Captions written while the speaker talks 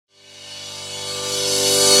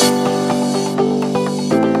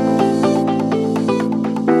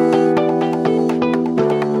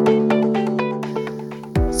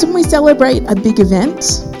celebrate a big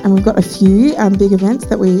event, and we've got a few big events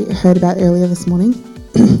that we heard about earlier this morning.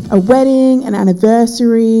 A wedding, an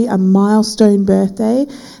anniversary, a milestone birthday.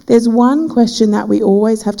 There's one question that we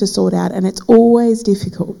always have to sort out, and it's always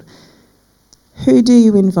difficult. Who do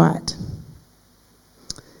you invite?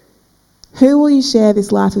 Who will you share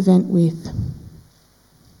this life event with?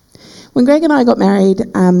 When Greg and I got married,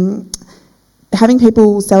 having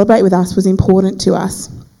people celebrate with us was important to us.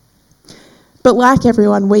 But like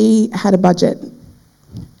everyone, we had a budget.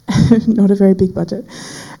 Not a very big budget.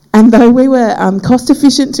 And though we were cost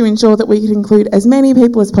efficient to ensure that we could include as many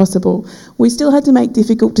people as possible, we still had to make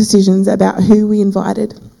difficult decisions about who we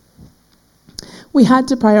invited. We had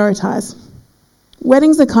to prioritise.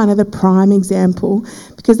 Weddings are kind of the prime example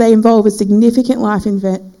because they involve a significant life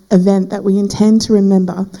event that we intend to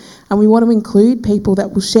remember, and we want to include people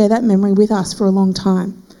that will share that memory with us for a long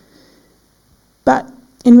time. But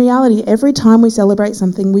in reality, every time we celebrate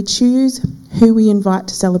something, we choose who we invite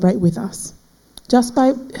to celebrate with us, just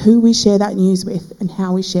by who we share that news with and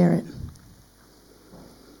how we share it.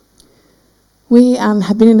 We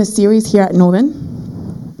have been in a series here at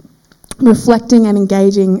Northern, reflecting and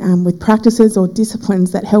engaging with practices or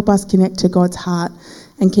disciplines that help us connect to God's heart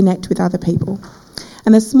and connect with other people.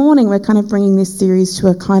 And this morning, we're kind of bringing this series to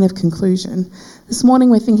a kind of conclusion. This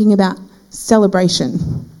morning, we're thinking about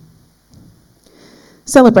celebration.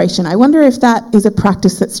 Celebration. I wonder if that is a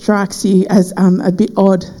practice that strikes you as a bit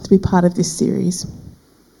odd to be part of this series.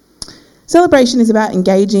 Celebration is about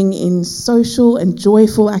engaging in social and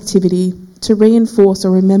joyful activity to reinforce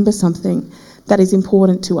or remember something that is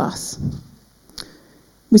important to us.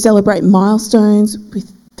 We celebrate milestones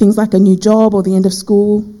with things like a new job or the end of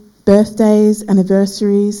school, birthdays,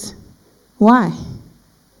 anniversaries. Why?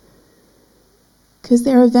 Because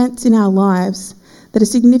there are events in our lives that are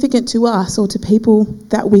significant to us or to people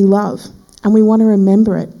that we love, and we want to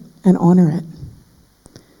remember it and honour it.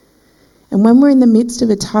 And when we're in the midst of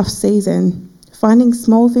a tough season, finding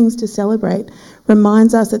small things to celebrate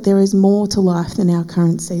reminds us that there is more to life than our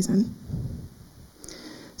current season.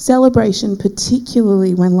 Celebration,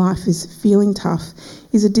 particularly when life is feeling tough,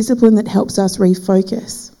 is a discipline that helps us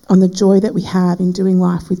refocus on the joy that we have in doing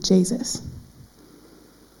life with Jesus.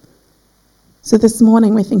 So this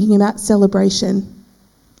morning we're thinking about celebration,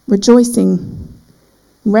 rejoicing,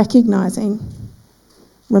 recognising,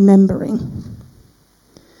 remembering.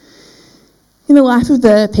 In the life of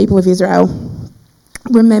the people of Israel,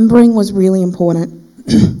 remembering was really important.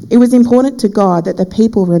 It was important to God that the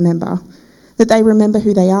people remember, that they remember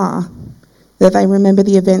who they are, that they remember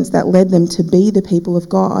the events that led them to be the people of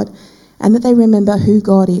God, and that they remember who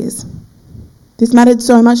God is. This mattered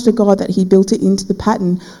so much to God that he built it into the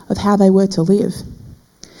pattern of how they were to live.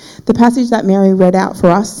 The passage that Mary read out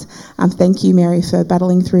for us, thank you, Mary, for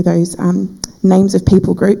battling through those names of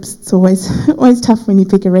people groups. It's always tough when you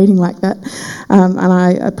pick a reading like that, and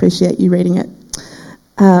I appreciate you reading it.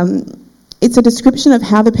 It's a description of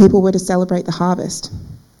how the people were to celebrate the harvest.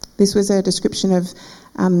 This was a description of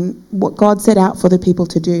what God set out for the people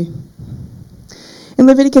to do. In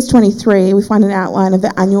Leviticus 23, we find an outline of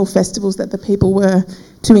the annual festivals that the people were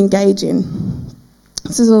to engage in.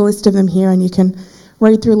 This is a list of them here, and you can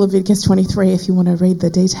read through Leviticus 23 if you want to read the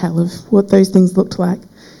detail of what those things looked like.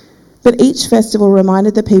 But each festival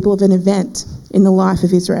reminded the people of an event in the life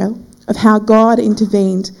of Israel, of how God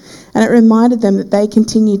intervened, and it reminded them that they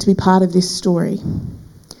continued to be part of this story.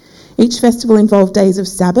 Each festival involved days of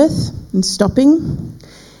Sabbath and stopping,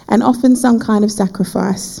 and often some kind of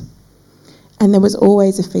sacrifice. And there was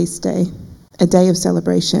always a feast day, a day of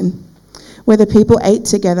celebration, where the people ate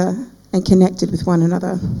together and connected with one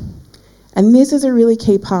another. And this is a really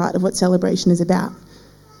key part of what celebration is about.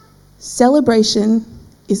 Celebration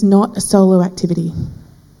is not a solo activity.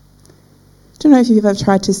 I don't know if you've ever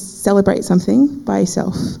tried to celebrate something by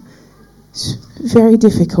yourself. It's very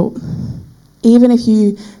difficult. Even if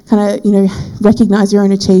you kind of, recognise your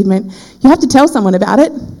own achievement, you have to tell someone about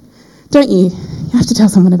it, don't you? You have to tell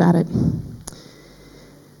someone about it.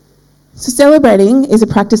 So celebrating is a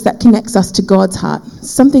practice that connects us to God's heart,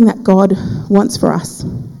 something that God wants for us.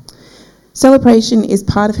 Celebration is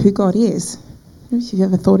part of who God is. I don't know if you've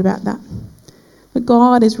ever thought about that. But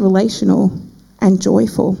God is relational and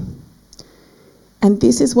joyful. And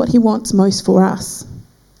this is what he wants most for us,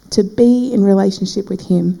 to be in relationship with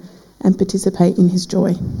him and participate in his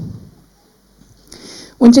joy.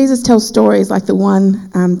 When Jesus tells stories like the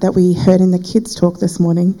one that we heard in the kids' talk this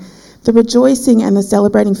morning, the rejoicing and the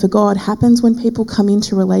celebrating for God happens when people come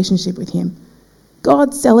into relationship with him.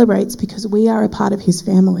 God celebrates because we are a part of his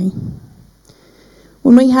family.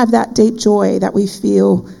 When we have that deep joy that we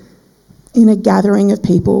feel in a gathering of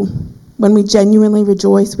people, when we genuinely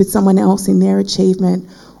rejoice with someone else in their achievement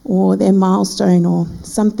or their milestone or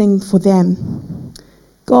something for them,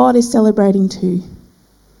 God is celebrating too.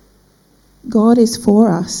 God is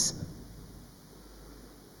for us.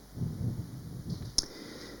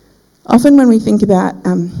 Often when we think about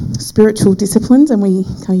spiritual disciplines and we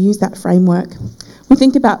kind of use that framework, we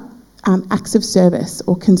think about acts of service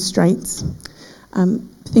or constraints,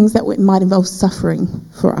 things that might involve suffering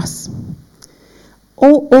for us.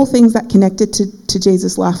 All things that connected to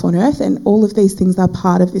Jesus' life on earth, and all of these things are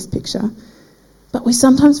part of this picture. But we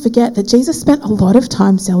sometimes forget that Jesus spent a lot of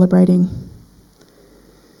time celebrating.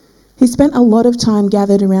 He spent a lot of time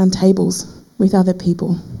gathered around tables with other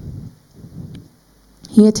people.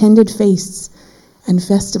 He attended feasts and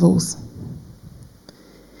festivals.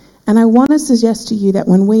 And I want to suggest to you that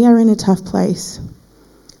when we are in a tough place,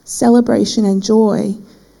 celebration and joy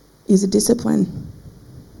is a discipline.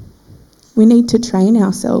 We need to train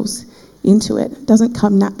ourselves into it. It doesn't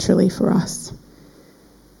come naturally for us.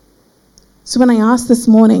 So when I asked this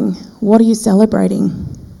morning, what are you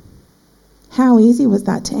celebrating? How easy was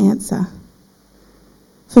that to answer?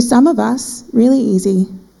 For some of us, really easy.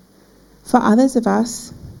 For others of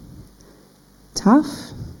us, tough.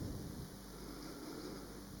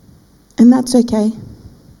 And that's okay.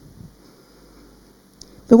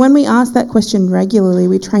 But when we ask that question regularly,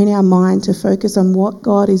 we train our mind to focus on what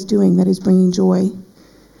God is doing that is bringing joy.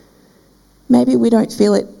 Maybe we don't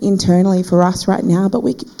feel it internally for us right now, but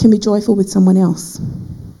we can be joyful with someone else.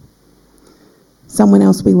 Someone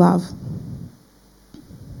else we love.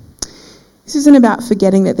 This isn't about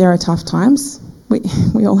forgetting that there are tough times.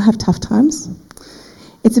 We all have tough times.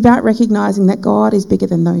 It's about recognising that God is bigger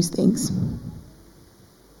than those things.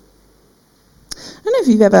 I don't know if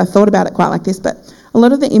you've ever thought about it quite like this, but a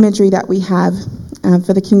lot of the imagery that we have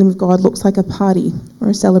for the kingdom of God looks like a party or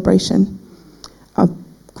a celebration, a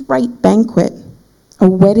great banquet, a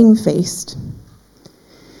wedding feast.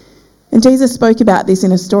 And Jesus spoke about this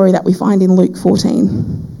in a story that we find in Luke 14.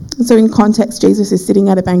 And so in context, Jesus is sitting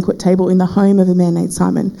at a banquet table in the home of a man named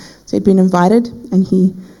Simon. So he'd been invited and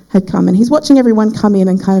he had come, and he's watching everyone come in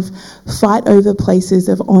and kind of fight over places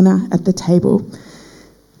of honour at the table.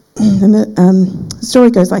 And the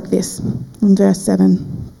story goes like this, from verse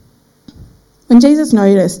 7. When Jesus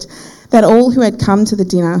noticed that all who had come to the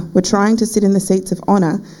dinner were trying to sit in the seats of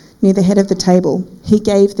honour near the head of the table, he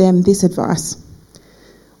gave them this advice.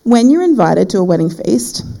 When you're invited to a wedding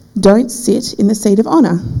feast, don't sit in the seat of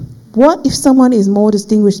honour. What if someone is more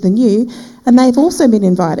distinguished than you and they've also been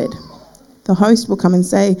invited? The host will come and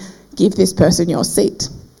say, give this person your seat.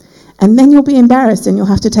 And then you'll be embarrassed and you'll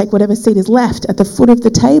have to take whatever seat is left at the foot of the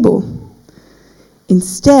table.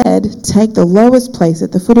 Instead, take the lowest place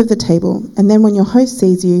at the foot of the table, and then when your host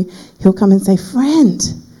sees you, he'll come and say, friend,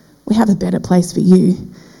 we have a better place for you.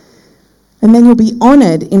 And then you'll be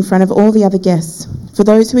honoured in front of all the other guests. For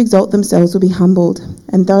those who exalt themselves will be humbled,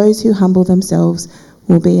 and those who humble themselves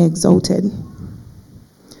will be exalted.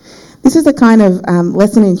 This is the kind of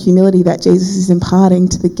lesson in humility that Jesus is imparting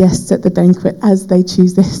to the guests at the banquet as they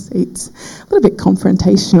choose their seats. A little bit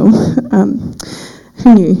confrontational.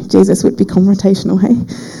 Who knew Jesus would be confrontational, hey?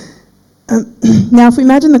 Now, if we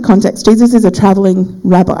imagine the context, Jesus is a travelling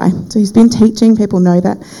rabbi. So he's been teaching, people know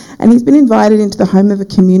that. And he's been invited into the home of a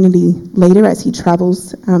community leader as he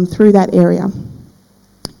travels through that area.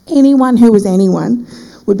 Anyone who was anyone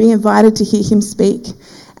would be invited to hear him speak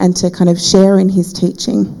and to kind of share in his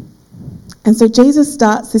teaching. And so Jesus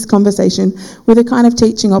starts this conversation with a kind of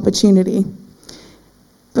teaching opportunity.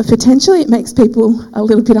 But potentially it makes people a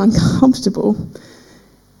little bit uncomfortable.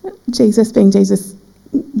 Jesus, being Jesus,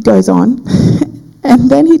 goes on. And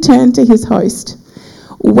then he turned to his host.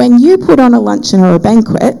 When you put on a luncheon or a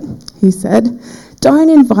banquet, he said, don't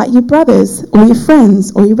invite your brothers or your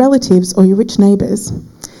friends or your relatives or your rich neighbours.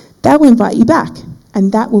 They'll invite you back,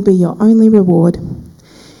 and that will be your only reward.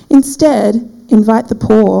 Instead, invite the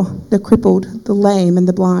poor, the crippled, the lame and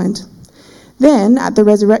the blind. Then, at the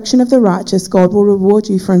resurrection of the righteous, God will reward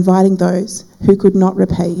you for inviting those who could not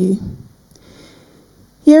repay you.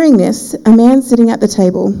 Hearing this, a man sitting at the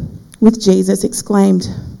table with Jesus exclaimed,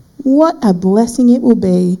 what a blessing it will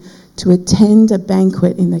be to attend a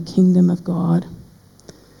banquet in the kingdom of God.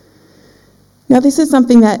 Now, this is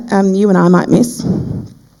something that you and I might miss,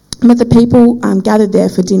 but the people gathered there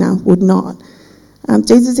for dinner would not.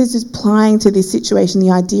 Jesus is just applying to this situation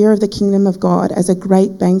the idea of the kingdom of God as a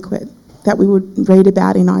great banquet that we would read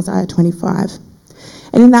about in Isaiah 25.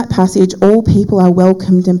 And in that passage, all people are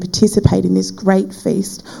welcomed and participate in this great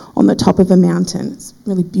feast on the top of a mountain. It's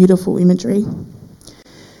really beautiful imagery.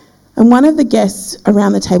 And one of the guests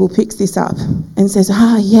around the table picks this up and says,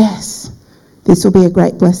 yes, this will be a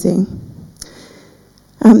great blessing.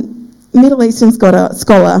 Middle Eastern scholar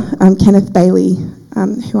Kenneth Bailey,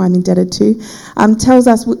 who I'm indebted to, tells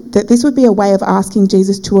us that this would be a way of asking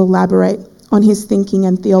Jesus to elaborate on his thinking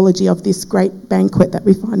and theology of this great banquet that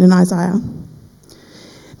we find in Isaiah.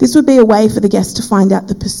 This would be a way for the guests to find out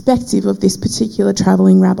the perspective of this particular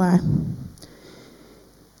travelling rabbi.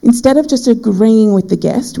 Instead of just agreeing with the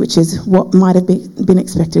guest, which is what might have been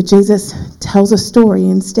expected, Jesus tells a story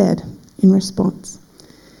instead in response.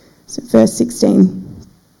 So verse 16,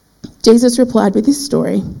 Jesus replied with this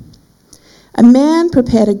story. A man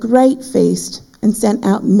prepared a great feast and sent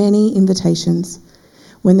out many invitations.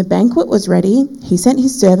 When the banquet was ready, he sent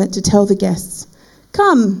his servant to tell the guests,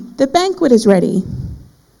 "Come, the banquet is ready."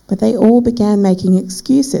 But they all began making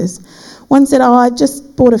excuses. One said, "Oh, I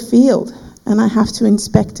just bought a field and I have to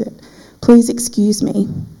inspect it. Please excuse me."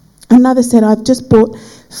 Another said, "I've just bought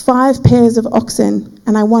 5 pairs of oxen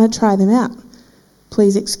and I want to try them out.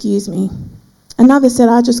 Please excuse me." Another said,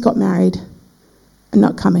 "I just got married. I'm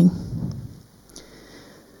not coming."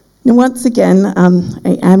 Now, once again,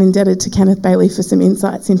 I am indebted to Kenneth Bailey for some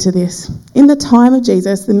insights into this. In the time of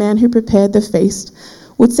Jesus, the man who prepared the feast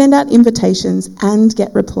would send out invitations and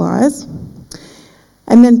get replies,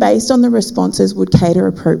 and then based on the responses would cater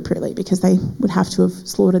appropriately because they would have to have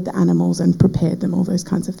slaughtered the animals and prepared them, all those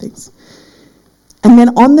kinds of things. And then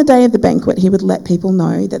on the day of the banquet, he would let people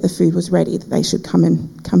know that the food was ready, that they should come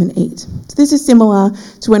and eat. So this is similar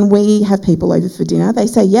to when we have people over for dinner. They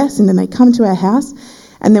say yes, and then they come to our house,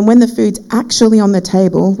 and then when the food's actually on the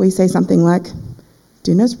table, we say something like,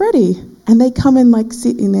 "Dinner's ready," and they come and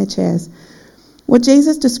sit in their chairs. What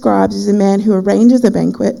Jesus describes is a man who arranges a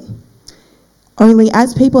banquet, only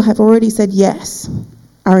as people have already said yes,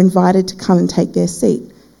 are invited to come and take their seat.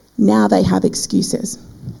 Now they have excuses.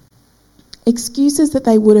 Excuses that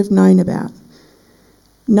they would have known about.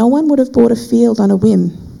 No one would have bought a field on a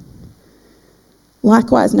whim.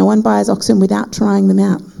 Likewise, no one buys oxen without trying them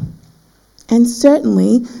out. And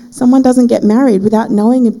certainly, someone doesn't get married without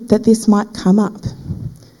knowing that this might come up.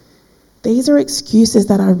 These are excuses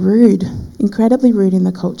that are rude, incredibly rude in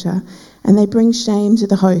the culture, and they bring shame to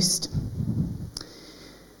the host.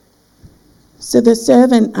 So the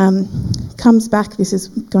servant comes back. This is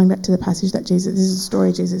going back to the passage that this is a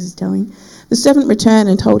story Jesus is telling. The servant returned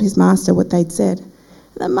and told his master what they'd said. And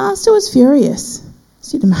the master was furious,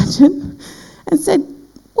 as you'd imagine, and said,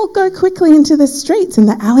 "Well, go quickly into the streets and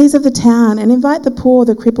the alleys of the town and invite the poor,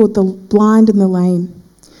 the crippled, the blind and the lame."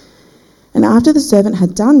 And after the servant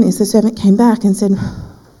had done this, the servant came back and said,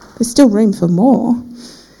 "There's still room for more."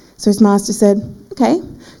 So his master said, "Okay,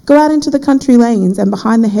 go out into the country lanes and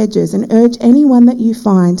behind the hedges and urge anyone that you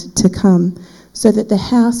find to come, so that the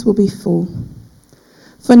house will be full.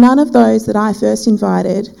 For none of those that I first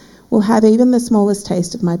invited will have even the smallest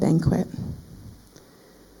taste of my banquet."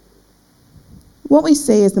 What we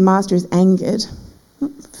see is the master is angered,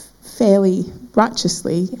 fairly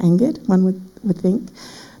righteously angered, one would think.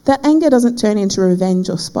 That anger doesn't turn into revenge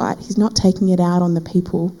or spite. He's not taking it out on the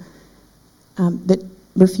people that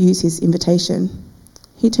refuse his invitation.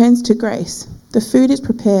 He turns to grace. The food is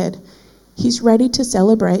prepared. He's ready to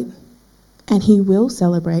celebrate, and he will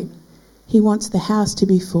celebrate. He wants the house to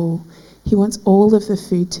be full. He wants all of the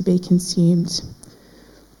food to be consumed.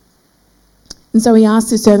 And so he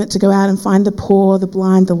asks his servant to go out and find the poor, the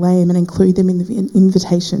blind, the lame, and include them in the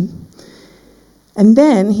invitation. And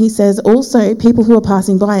then he says also people who are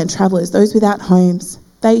passing by and travellers, those without homes,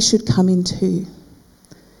 they should come in too.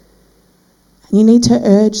 And you need to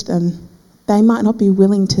urge them. They might not be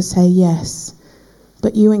willing to say yes,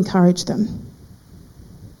 but you encourage them.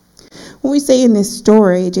 What we see in this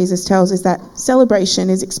story, Jesus tells us that celebration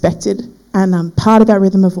is expected and part of our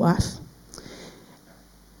rhythm of life.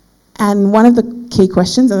 And one of the key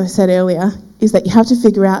questions, as I said earlier, is that you have to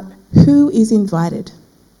figure out who is invited.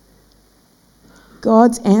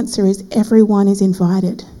 God's answer is everyone is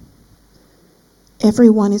invited.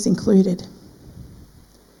 Everyone is included.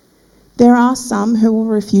 There are some who will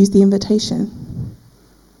refuse the invitation,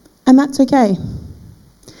 and that's okay.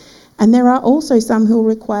 And there are also some who will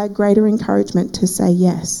require greater encouragement to say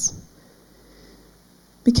yes,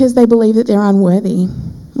 because they believe that they're unworthy,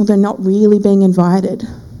 or they're not really being invited,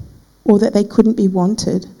 or that they couldn't be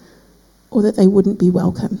wanted, or that they wouldn't be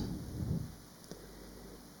welcome.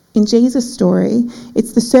 In Jesus' story,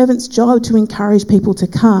 it's the servant's job to encourage people to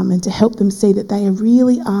come and to help them see that they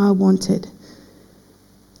really are wanted.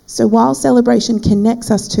 So while celebration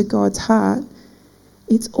connects us to God's heart,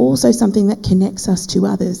 it's also something that connects us to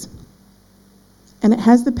others. And it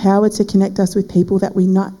has the power to connect us with people that we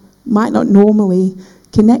might not normally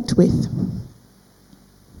connect with.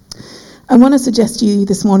 I want to suggest to you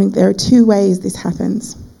this morning there are 2 ways this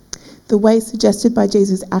happens. the way suggested by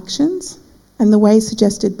Jesus' actions and the way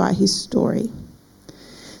suggested by his story.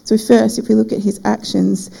 So first, if we look at his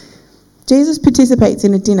actions, Jesus participates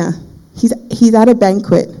in a dinner. He's at a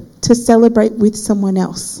banquet to celebrate with someone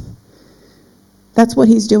else. That's what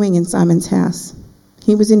he's doing in Simon's house.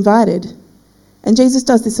 He was invited. And Jesus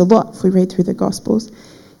does this a lot if we read through the Gospels.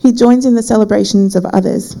 He joins in the celebrations of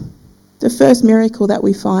others. The first miracle that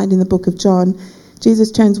we find in the book of John,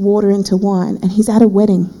 Jesus turns water into wine, and he's at a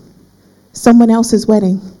wedding, someone else's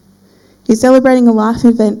wedding. He's celebrating a life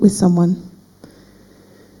event with someone.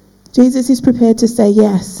 Jesus is prepared to say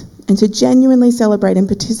yes and to genuinely celebrate and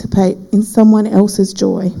participate in someone else's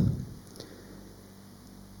joy.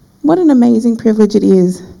 What an amazing privilege it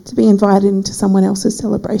is to be invited into someone else's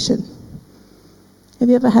celebration. Have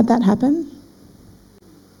you ever had that happen?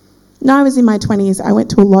 When I was in my 20s, I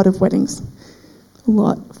went to a lot of weddings.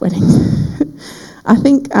 I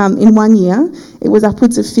think in 1 year, it was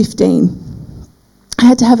upwards of 15. I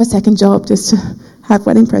had to have a second job just to have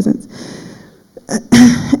wedding presents.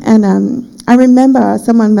 And I remember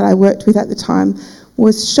someone that I worked with at the time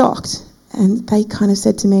was shocked, and they kind of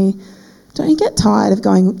said to me, "Don't you get tired of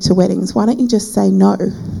going to weddings? Why don't you just say no?"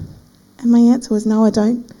 And my answer was, no, I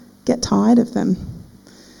don't get tired of them.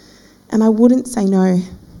 And I wouldn't say no,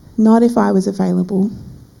 not if I was available.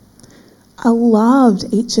 I loved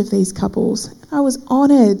each of these couples. I was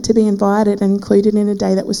honoured to be invited and included in a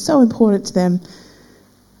day that was so important to them.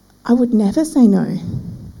 I would never say no.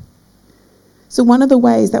 So one of the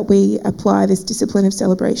ways that we apply this discipline of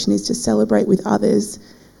celebration is to celebrate with others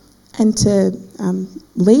and to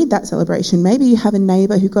lead that celebration. Maybe you have a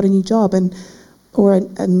neighbour who got a new job or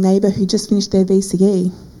a neighbour who just finished their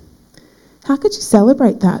VCE. How could you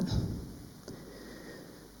celebrate that?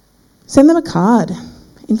 Send them a card.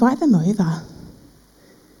 Invite them over.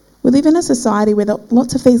 We live in a society where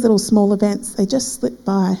lots of these little small events, they just slip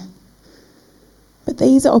by. But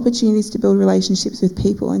these are opportunities to build relationships with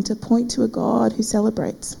people and to point to a God who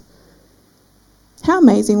celebrates. How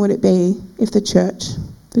amazing would it be if the church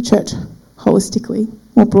holistically,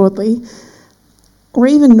 more broadly, or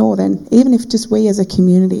even Northern, even if just we as a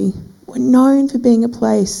community, were known for being a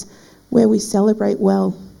place where we celebrate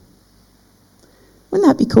well? Wouldn't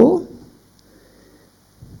that be cool?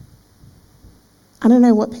 I don't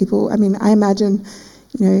know what I imagine,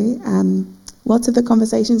 lots of the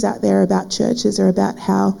conversations out there about churches are about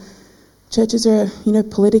how churches are,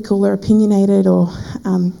 political or opinionated or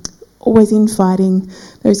always infighting,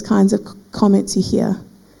 those kinds of comments you hear.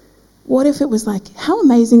 What if it was like, how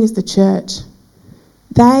amazing is the church?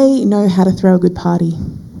 They know how to throw a good party.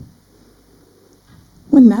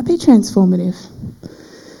 Wouldn't that be transformative?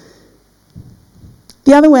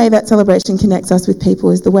 The other way that celebration connects us with people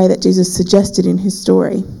is the way that Jesus suggested in his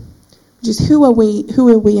story, which is who are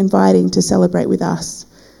we inviting to celebrate with us?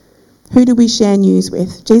 Who do we share news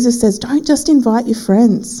with? Jesus says, don't just invite your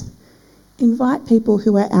friends. Invite people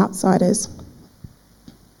who are outsiders.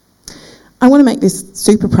 I want to make this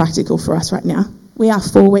super practical for us right now. We are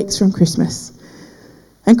 4 weeks from Christmas.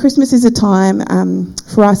 And Christmas is a time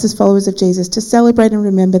for us as followers of Jesus to celebrate and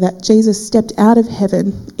remember that Jesus stepped out of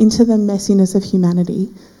heaven into the messiness of humanity.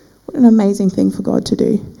 What an amazing thing for God to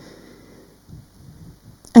do.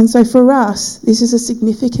 And so for us, this is a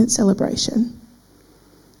significant celebration.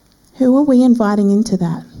 Who are we inviting into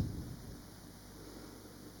that?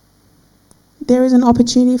 There is an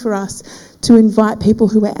opportunity for us to invite people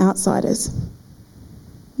who are outsiders.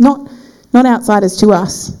 Not outsiders to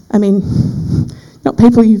us. Not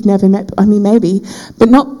people you've never met, maybe, but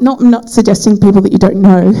not suggesting people that you don't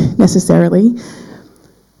know necessarily.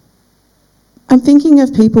 I'm thinking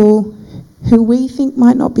of people who we think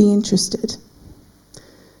might not be interested,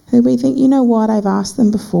 who we think, you know what, I've asked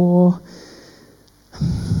them before,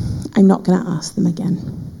 I'm not going to ask them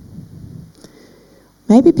again.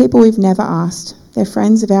 Maybe people we've never asked, they're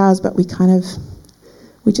friends of ours, but we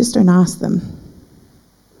just don't ask them.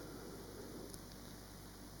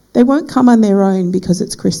 They won't come on their own because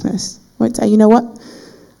it's Christmas. Won't say, you know what,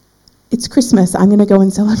 it's Christmas, I'm going to go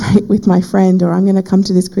and celebrate with my friend, or I'm going to come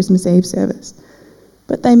to this Christmas Eve service.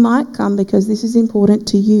 But they might come because this is important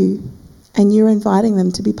to you and you're inviting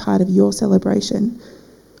them to be part of your celebration.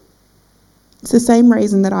 It's the same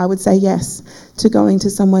reason that I would say yes to going to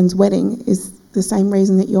someone's wedding is the same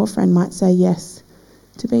reason that your friend might say yes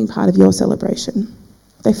to being part of your celebration.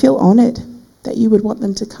 They feel honoured that you would want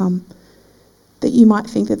them to come, that you might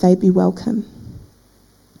think that they'd be welcome.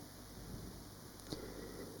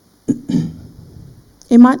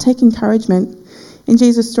 It might take encouragement. In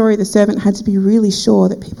Jesus' story, the servant had to be really sure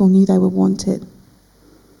that people knew they were wanted.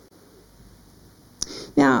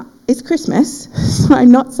 Now, it's Christmas, so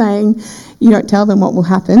I'm not saying you don't tell them what will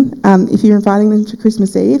happen. If you're inviting them to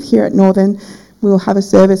Christmas Eve, here at Northern, we'll have a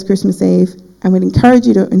service Christmas Eve, and we'd encourage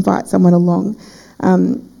you to invite someone along.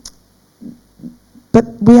 But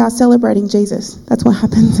we are celebrating Jesus. That's what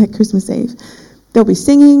happens at Christmas Eve. There'll be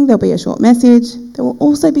singing, there'll be a short message, there will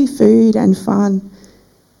also be food and fun.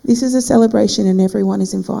 This is a celebration and everyone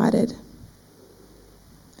is invited.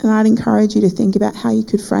 And I'd encourage you to think about how you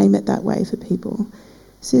could frame it that way for people.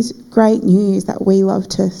 This is great news that we love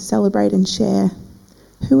to celebrate and share.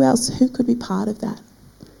 Who could be part of that?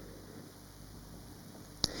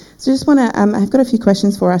 So just want to, I've got a few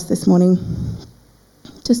questions for us this morning,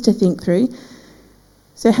 just to think through.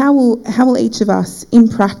 So how will each of us, in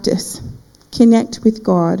practice, connect with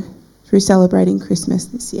God through celebrating Christmas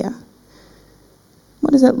this year?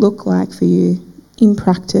 What does it look like for you, in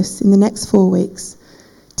practice, in the next 4 weeks,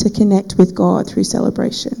 to connect with God through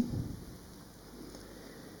celebration?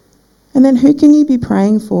 And then who can you be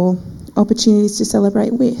praying for opportunities to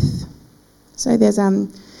celebrate with? So there's a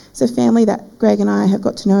family that Greg and I have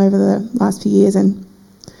got to know over the last few years, and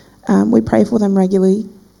we pray for them regularly.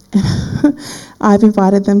 I've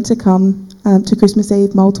invited them to come to Christmas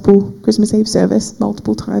Eve service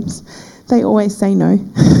multiple times. They always say no.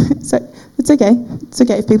 So it's okay. It's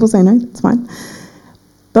okay if people say no, it's fine.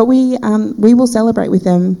 But we will celebrate with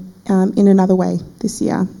them in another way this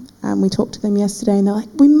year. We talked to them yesterday and they're like,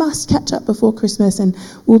 we must catch up before Christmas and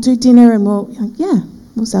we'll do dinner and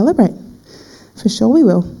we'll celebrate. For sure we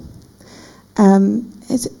will.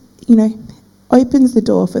 It's, opens the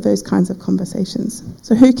door for those kinds of conversations.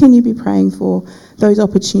 So who can you be praying for those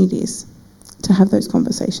opportunities to have those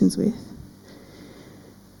conversations with?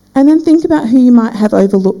 And then think about who you might have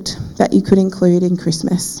overlooked that you could include in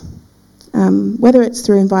Christmas. Whether it's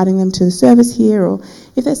through inviting them to the service here or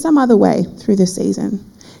if there's some other way through the season.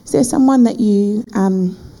 Is there someone that you,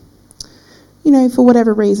 for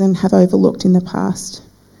whatever reason have overlooked in the past?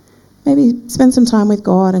 Maybe spend some time with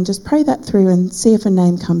God and just pray that through and see if a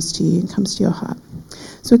name comes to you and comes to your heart.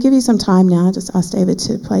 So we'll give you some time now. Just ask David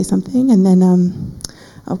to play something and then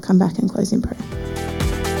I'll come back and close in prayer.